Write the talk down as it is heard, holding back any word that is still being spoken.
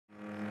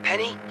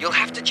Penny. You'll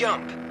have to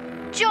jump.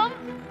 Jump?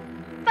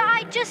 But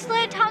I just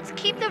learned how to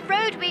keep the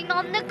road wing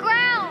on the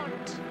ground.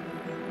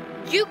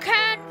 You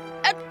can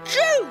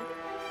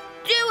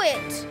do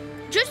it.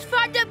 Just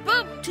find a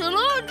bump to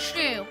launch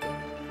you.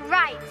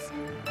 Right.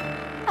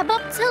 A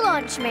bump to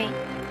launch me.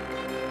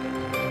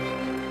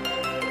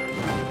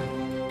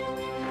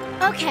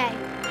 Okay.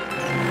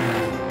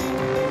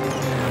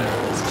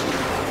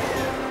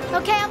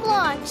 Okay, I'm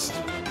launched.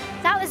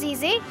 That was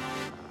easy.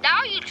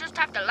 Now you just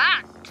have to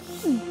land.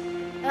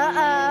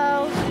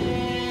 Uh-oh.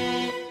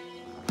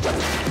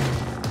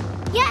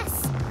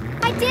 Yes!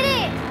 I did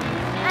it!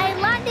 I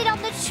landed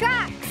on the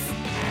tracks.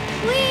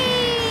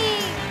 Whee!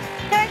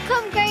 Here I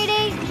come,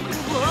 Grady.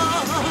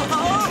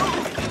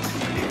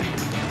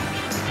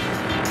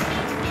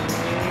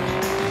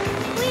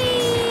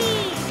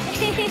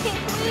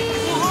 Whee!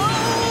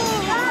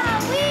 Ah,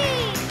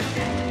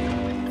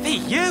 whee!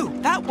 Phew,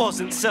 that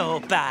wasn't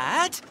so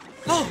bad.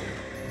 Oh,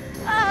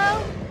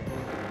 Uh-oh.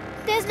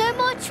 There's no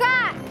more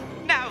track.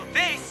 now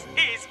this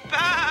is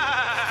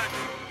bad.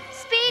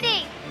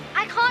 Speedy!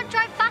 I can't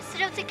drive fast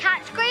enough to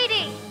catch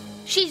Grady.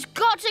 She's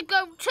got to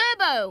go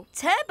turbo.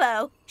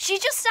 Turbo? She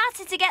just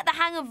started to get the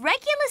hang of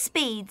regular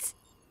speeds.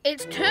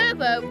 It's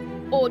turbo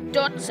or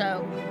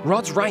dotso.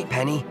 Rod's right,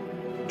 Penny.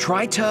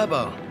 Try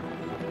turbo.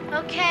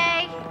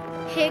 Okay.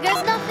 Here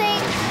goes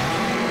nothing.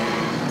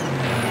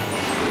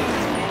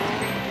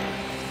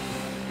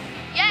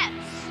 Yes.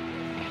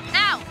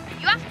 Now,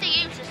 you have to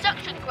use the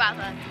suction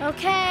grabber.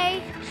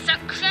 Okay.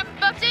 Suction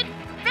button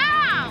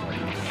now.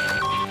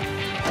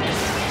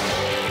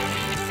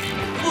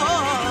 Whoa!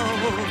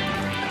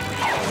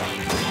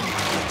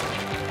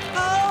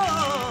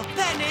 Oh,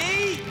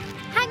 Penny!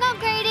 Hang on,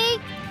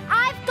 Grady.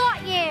 I've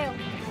got you.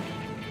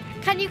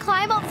 Can you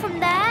climb up from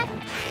there?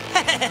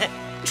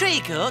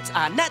 Tree goats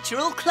are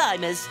natural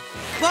climbers.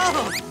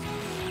 Whoa!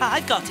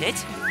 I've got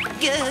it.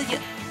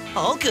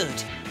 All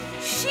good.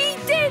 She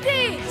did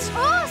it!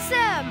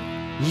 Awesome!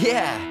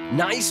 Yeah,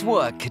 nice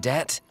work,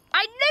 Cadet.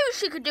 I knew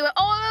she could do it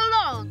all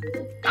along.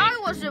 I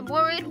wasn't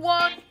worried.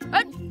 1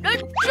 and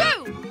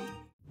 2.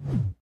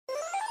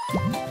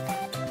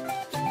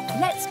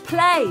 Let's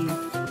play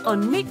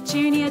on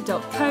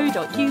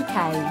nickjunior.co.uk.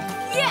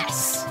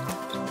 Yes!